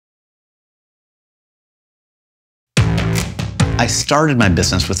I started my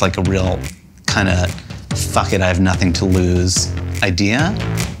business with like a real kind of fuck it, I have nothing to lose idea.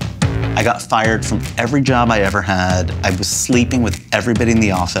 I got fired from every job I ever had. I was sleeping with everybody in the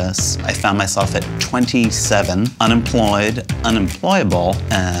office. I found myself at 27, unemployed, unemployable,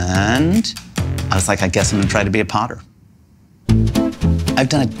 and I was like, I guess I'm gonna try to be a potter. I've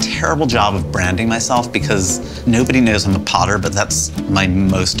done a terrible job of branding myself because nobody knows I'm a potter, but that's my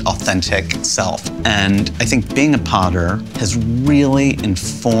most authentic self. And I think being a potter has really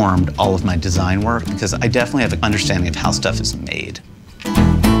informed all of my design work because I definitely have an understanding of how stuff is made.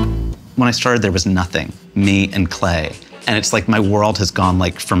 When I started, there was nothing, me and clay. And it's like my world has gone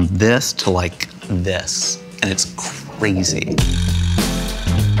like from this to like this, and it's crazy.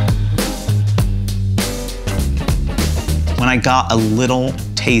 When I got a little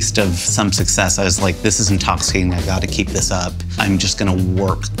taste of some success, I was like, this is intoxicating, I gotta keep this up. I'm just gonna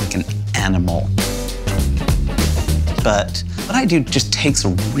work like an animal. But what I do just takes a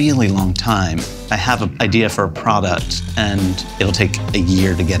really long time. I have an idea for a product and it'll take a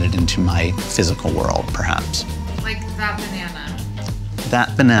year to get it into my physical world, perhaps. Like that banana.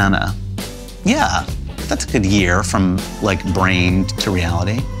 That banana. Yeah, that's a good year from like brain to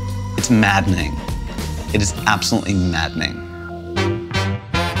reality. It's maddening. It is absolutely maddening.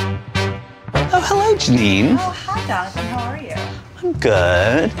 Oh, hello, Janine. Oh, hi, Jonathan. How are you? I'm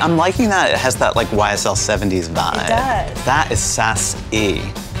good. I'm liking that it has that like YSL 70s vibe. It does. That is sassy.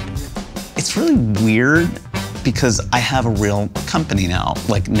 It's really weird because I have a real company now.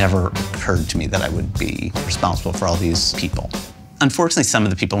 Like, never occurred to me that I would be responsible for all these people. Unfortunately, some of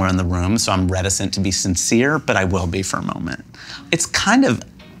the people are in the room, so I'm reticent to be sincere, but I will be for a moment. It's kind of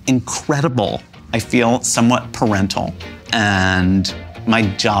incredible. I feel somewhat parental, and my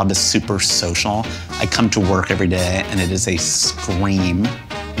job is super social. I come to work every day, and it is a scream.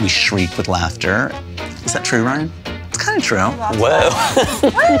 We shriek with laughter. Is that true, Ryan? It's kind of true. Whoa.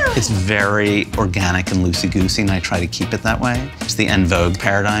 It's very organic and loosey-goosey, and I try to keep it that way. It's the en vogue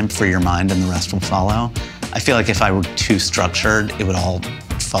paradigm, free your mind and the rest will follow. I feel like if I were too structured, it would all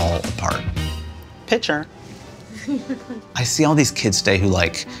fall apart. Picture. I see all these kids today who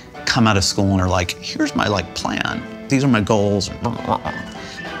like come out of school and are like, here's my like plan. These are my goals.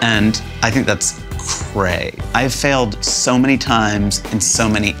 And I think that's cray. I've failed so many times in so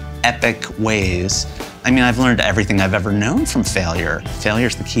many epic ways. I mean, I've learned everything I've ever known from failure. Failure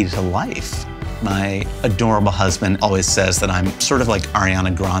is the key to life. My adorable husband always says that I'm sort of like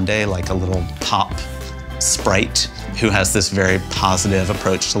Ariana Grande, like a little pop sprite who has this very positive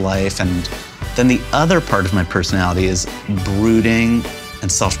approach to life. And then the other part of my personality is brooding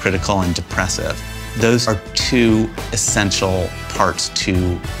and self-critical and depressive. Those are two essential parts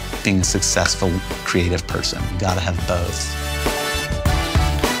to being a successful creative person. You gotta have both.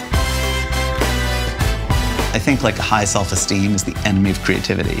 I think like a high self-esteem is the enemy of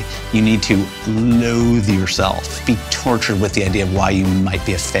creativity. You need to loathe yourself, be tortured with the idea of why you might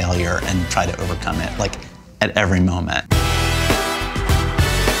be a failure and try to overcome it, like at every moment.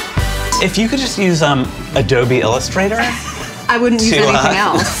 If you could just use Adobe Illustrator. I wouldn't use anything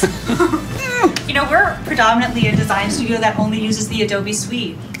else. You know, we're predominantly a design studio that only uses the Adobe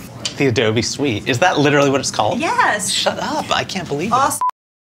Suite. The Adobe Suite. Is that literally what it's called? Yes. Shut up, I can't believe it. Awesome.